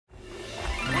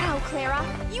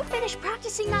you finish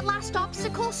practicing that last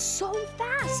obstacle so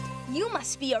fast? You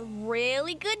must be a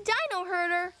really good dino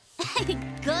herder.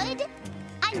 Good?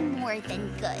 I'm more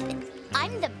than good.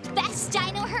 I'm the best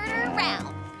dino herder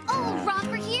around. Oh,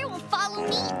 Romper here will follow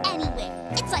me anywhere.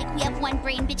 It's like we have one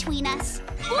brain between us.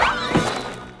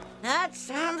 That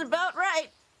sounds about right.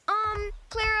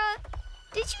 Clara,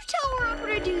 did you tell Romper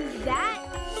to do that?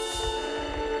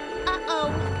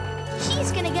 Uh-oh.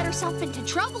 She's gonna get herself into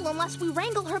trouble unless we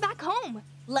wrangle her back home.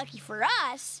 Lucky for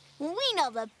us, we know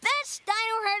the best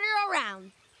dino herder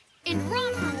around. And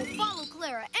Romper will follow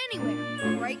Clara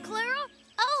anywhere. Right, Clara?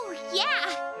 Oh, yeah.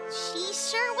 She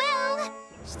sure will.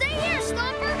 Stay here,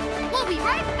 Stomper. We'll be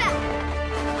right back.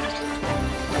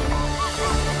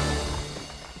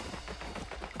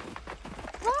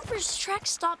 Romper's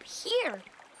tracks stop here.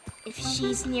 If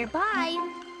she's nearby,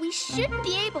 we should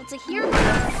be able to hear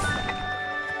her.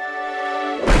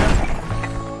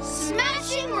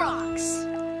 Smashing rocks.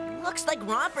 Looks like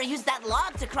Romper used that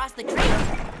log to cross the creek.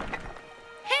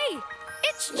 Hey,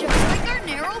 it's just like our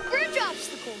narrow bridge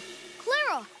obstacle.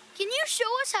 Clara, can you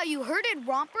show us how you herded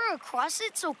Romper across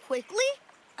it so quickly?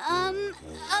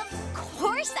 Of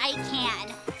course I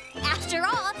can. After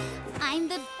all, I'm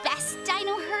the best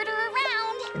dino herder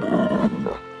around.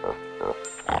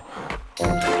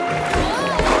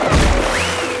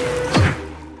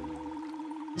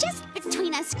 Just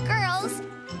between us girls,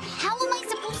 how am I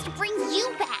supposed to bring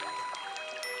you back?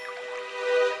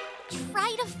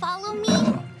 Try to follow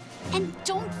me and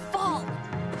don't fall.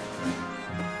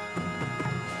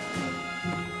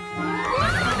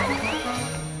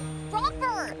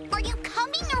 Romper, are you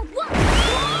coming or what?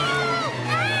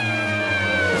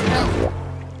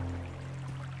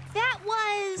 That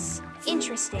was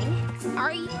interesting.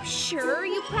 Are you sure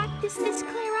you practiced this,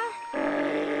 Clara?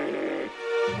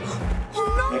 Oh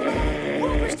no!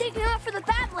 Romper's taking off for the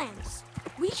Badlands.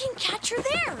 We can catch her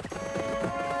there.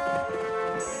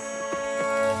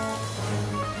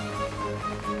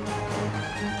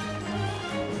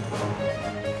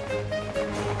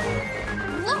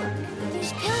 Look,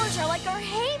 these pillars are like our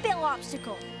hay bale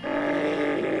obstacle.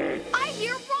 I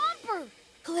hear Romper.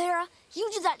 Clara, you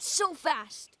did that so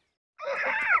fast.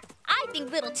 I think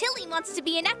little Tilly wants to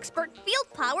be an expert field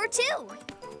plower, too.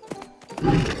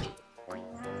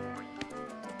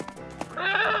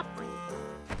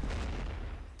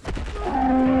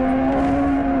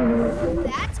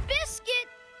 That's Biscuit.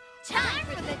 Time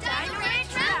for the Dino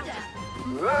Ranch Roundup.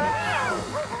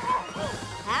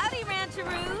 Howdy,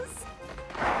 rancheroos.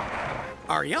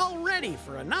 Are y'all ready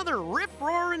for another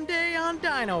rip-roaring day on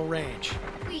Dino Ranch?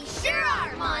 We sure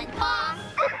are, Mon Pa.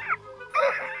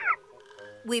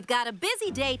 We've got a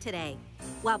busy day today.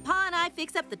 While Pa and I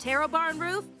fix up the taro barn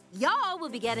roof, y'all will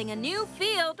be getting a new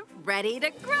field ready to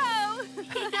grow.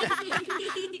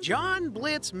 John,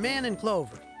 Blitz, Min, and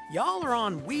Clover, y'all are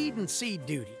on weed and seed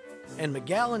duty. And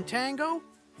Miguel and Tango,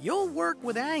 you'll work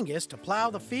with Angus to plow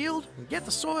the field and get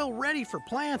the soil ready for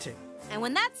planting. And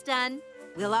when that's done,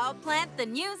 we'll all plant the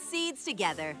new seeds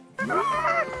together.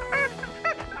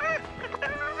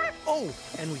 Oh,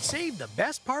 and we saved the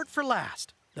best part for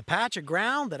last. The patch of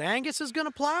ground that Angus is gonna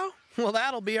plow? Well,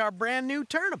 that'll be our brand new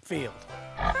turnip field.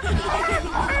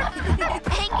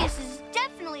 Angus is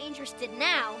definitely interested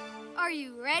now. Are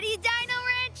you ready, Dino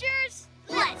Ranchers?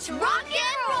 Let's rock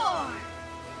and roar!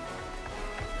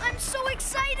 I'm so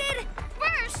excited!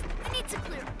 First, we need to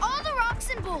clear all the rocks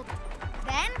and boulders.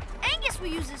 Then, Angus will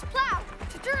use his plow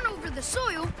to turn over the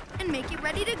soil and make it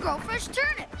ready to grow fresh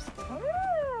turnips.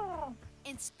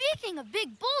 And speaking of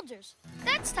big boulders,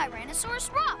 that's Tyrannosaurus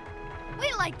Rock.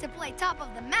 We like to play top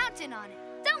of the mountain on it,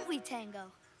 don't we,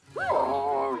 Tango?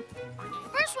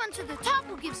 First one to the top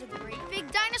who gives a great big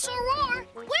dinosaur roar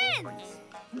wins!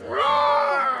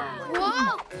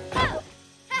 Whoa!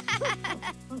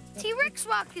 T-Rex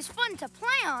Rock is fun to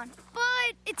play on,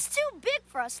 but it's too big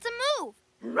for us to move.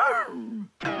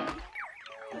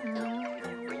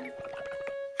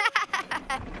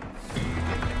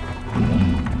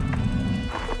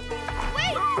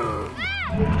 Wait!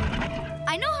 Ah!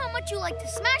 I know how much you like to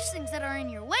smash things that are in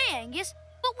your way, Angus,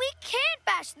 but we can't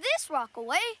bash this rock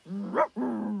away.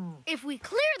 If we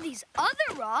clear these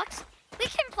other rocks, we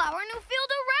can plow our new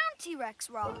field around T-Rex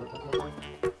Rock.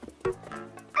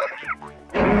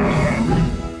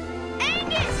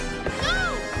 Angus,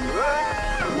 go!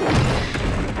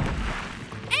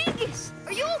 Angus,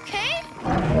 are you okay?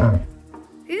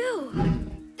 Phew,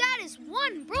 that is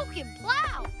one broken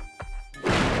plow.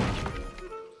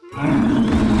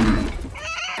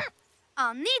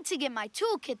 I'll need to get my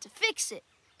toolkit to fix it.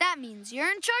 That means you're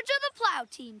in charge of the plow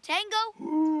team, Tango.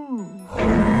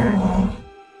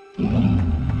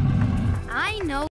 I know.